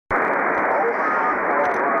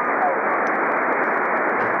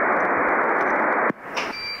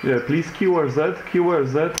Yeah, please QRZ,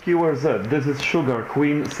 QRZ, QRZ. This is Sugar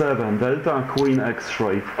Queen 7, Delta Queen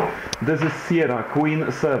X-ray. This is Sierra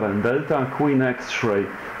Queen 7, Delta Queen X-ray.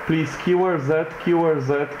 Please QRZ,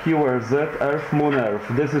 QRZ, QRZ, Earth Moon Earth.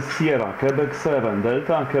 This is Sierra, Quebec 7,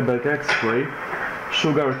 Delta Quebec X-ray.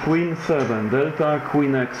 Sugar Queen 7, Delta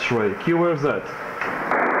Queen X-ray. QRZ.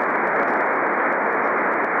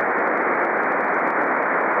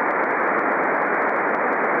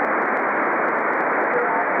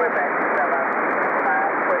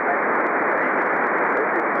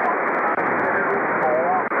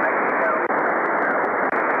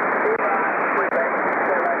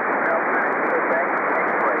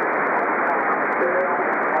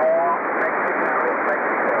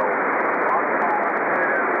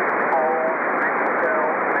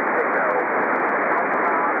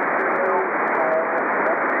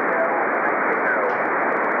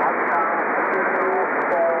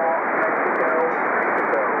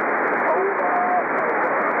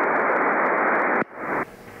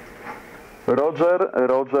 Roger,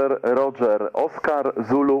 Roger, Roger. Oscar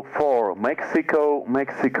Zulu 4, Mexico,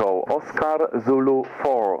 Mexico. Oscar Zulu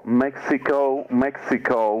 4, Mexico,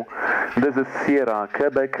 Mexico. This is Sierra,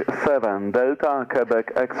 Quebec 7, Delta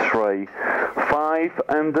Quebec X-ray. 5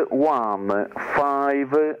 and 1,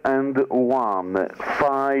 5 and 1,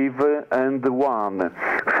 5 and 1,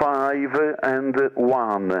 5 and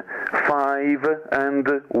 1, 5 and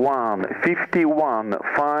 1, 51,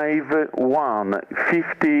 5, 1,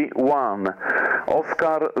 51.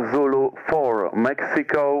 Oscar Zulu 4,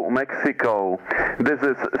 Mexico, Mexico. This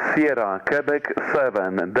is Sierra, Quebec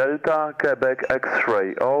 7, Delta Quebec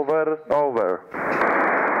X-ray. Over, over.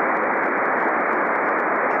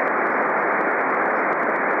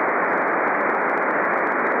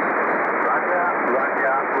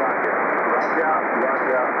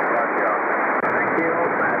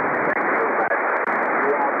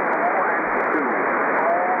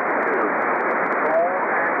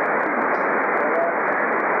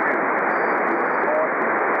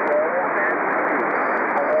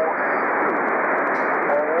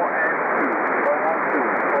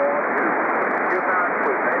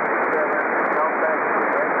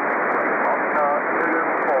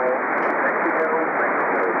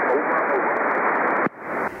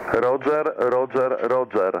 Roger, Roger,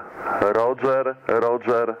 Roger. Roger,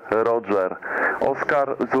 Roger, Roger.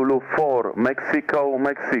 Oscar Zulu 4, Mexico,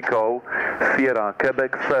 Mexico. Sierra,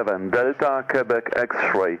 Quebec 7, Delta Quebec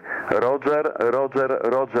X-ray. Roger, Roger,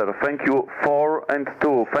 Roger. Thank you 4 and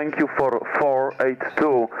 2. Thank you for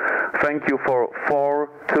 482. Thank you for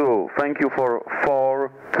 42. Thank you for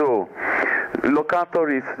 42. Locator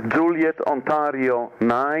is Juliet, Ontario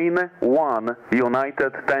 9-1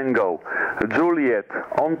 United Tango. Juliet,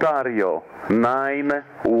 Ontario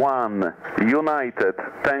 9-1 United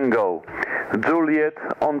Tango. Juliet,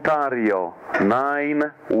 Ontario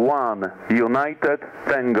 9-1 United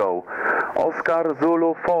Tango. Oscar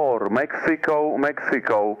Zulu 4, Mexico,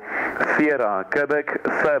 Mexico. Sierra, Quebec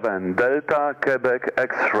 7, Delta Quebec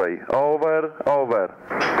X-ray. Over, over.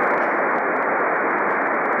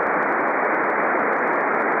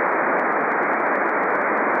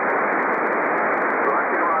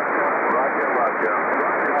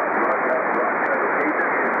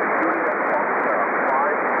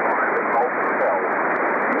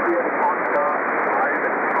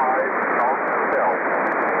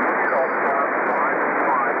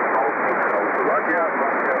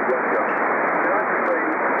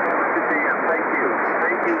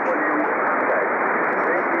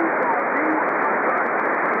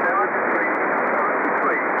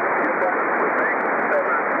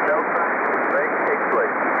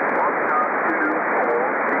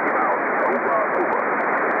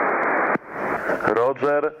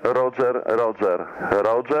 Roger, Roger, Roger.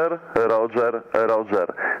 Roger, Roger,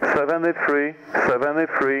 Roger. 73,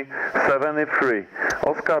 73, 73.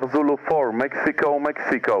 Oscar Zulu 4, Mexico,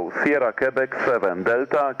 Mexico. Sierra, Quebec 7,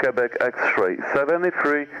 Delta Quebec X-ray.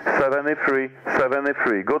 73, 73,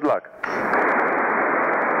 73. Good luck.